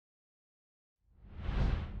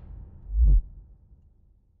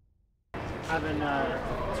having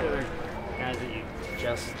two other guys that you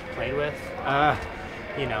just played with,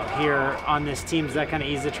 here on this team, does that kind of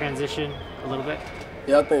ease the transition a little bit?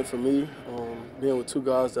 Yeah, I think for me, being with two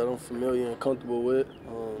guys that I'm familiar and comfortable with,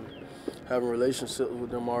 having relationships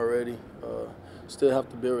with them already, still have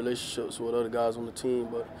to build relationships with other guys on the team,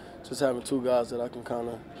 but just having two guys that I can kind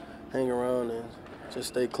of hang around and just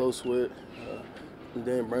stay close with, and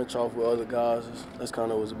then branch off with other guys, that's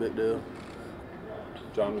kind of was a big deal.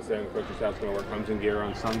 John was saying the coach's staff's going to wear Clemson gear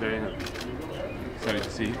on Sunday. Excited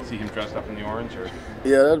to see him dressed up in the orange? Or?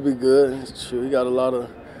 Yeah, that'd be good. Sure, he got a lot of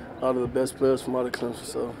the best players from out of Clemson,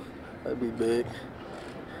 so that'd be big.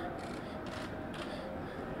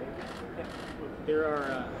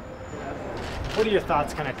 What are your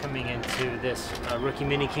thoughts kind of coming into this rookie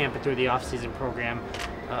minicamp and through the off-season program?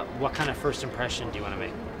 What kind of first impression do you want to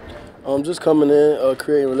make? Just coming in,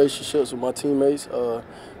 creating relationships with my teammates,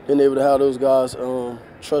 being able to have those guys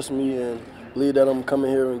trust me and believe that I'm coming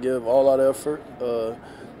here and give all out effort,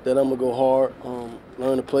 that I'm going to go hard,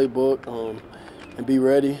 learn the playbook, and be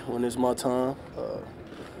ready when it's my time.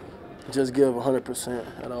 Just give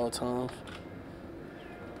 100% at all times.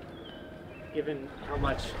 Given how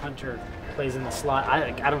much Hunter plays in the slot,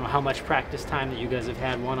 I don't know how much practice time that you guys have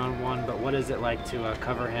had one-on-one, but what is it like to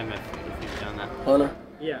cover him if you've done that? Hunter?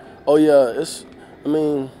 Yeah. Oh, yeah.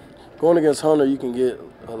 Going against Hunter, you can get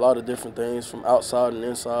a lot of different things from outside and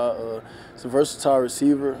inside. It's a versatile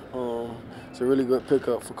receiver. It's a really good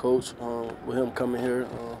pickup for Coach with him coming here.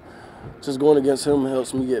 Just going against him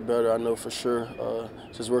helps me get better, I know for sure.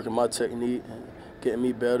 Just working my technique and getting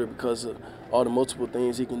me better because of all the multiple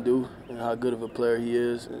things he can do and how good of a player he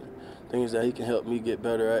is and things that he can help me get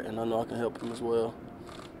better at, and I know I can help him as well.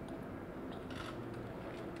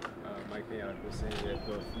 Mike was saying that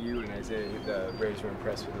both you and Isaiah, the Braves were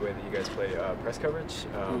impressed with the way that you guys play press coverage.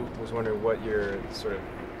 Was wondering what your sort of,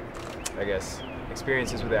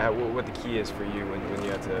 experiences with that, what the key is for you when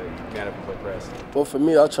you have to man up and play press. Well, for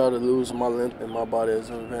me, I try to lose my length and my body as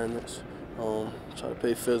an advantage. Try to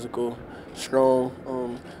play physical,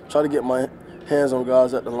 strong, try to get my hands on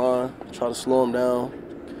guys at the line, try to slow them down,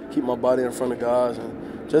 keep my body in front of guys,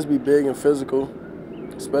 and just be big and physical.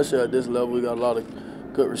 Especially at this level, we got a lot of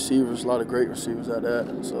good receivers, a lot of great receivers at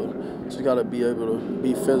that. So just got to be able to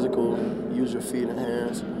be physical and use your feet and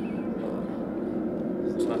hands.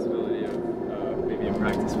 Responsibility of maybe in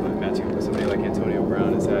practice with matching up with somebody like Antonio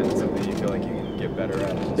Brown, is that something you feel like you can get better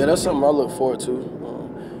at? Yeah, that's something I look forward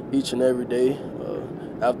to each and every day,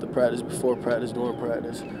 after practice, before practice, during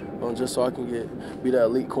practice, just so I can be that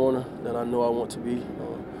elite corner that I know I want to be.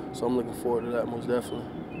 So I'm looking forward to that most definitely.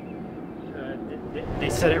 They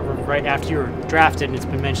said it right after you were drafted, and it's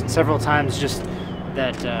been mentioned several times, just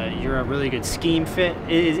that you're a really good scheme fit.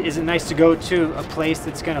 Is it nice to go to a place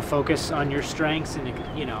that's going to focus on your strengths and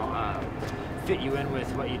fit you in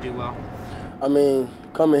with what you do well? I mean,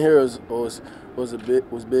 coming here was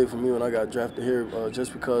big for me when I got drafted here,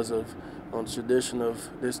 just because of the tradition of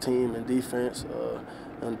this team and defense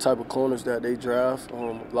and the type of corners that they draft. A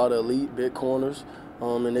lot of elite big corners,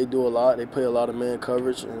 and they do a lot. They play a lot of man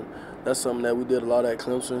coverage, and that's something that we did a lot at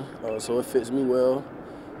Clemson, so it fits me well.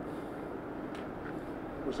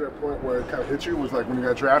 Was there a point where it kind of hit you? Was it like when you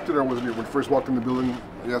got drafted, or was it when you first walked in the building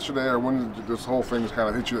yesterday, or when did this whole thing kind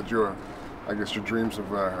of hit you that your dreams of,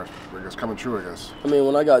 coming true, I guess? I mean,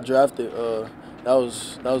 when I got drafted, that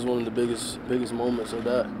was one of the biggest moments of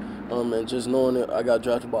that. And just knowing that I got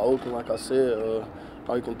drafted by Oakland, like I said,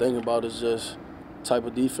 all you can think about is just the type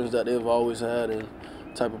of defense that they've always had and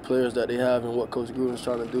type of players that they have and what Coach Gruden's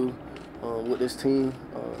trying to do with this team.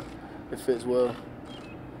 It fits well.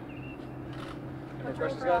 What's your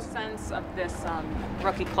overall sense of this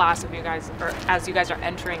rookie class of you guys, or as you guys are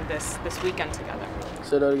entering this weekend together?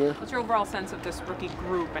 Say that again. What's your overall sense of this rookie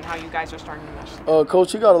group and how you guys are starting to mesh?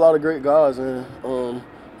 Coach, he got a lot of great guys, and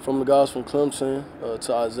from the guys from Clemson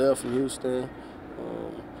to Isaiah from Houston,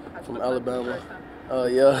 from Alabama.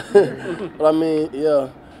 Yeah, but I mean, yeah,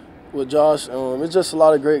 with Josh, it's just a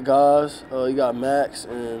lot of great guys. You got Max,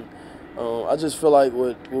 and I just feel like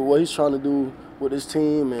with what he's trying to do with his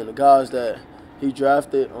team and the guys that he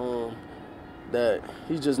drafted, that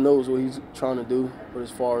he just knows what he's trying to do. But as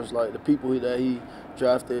far as like the people that he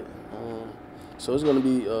drafted, so it's going to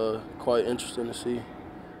be quite interesting to see.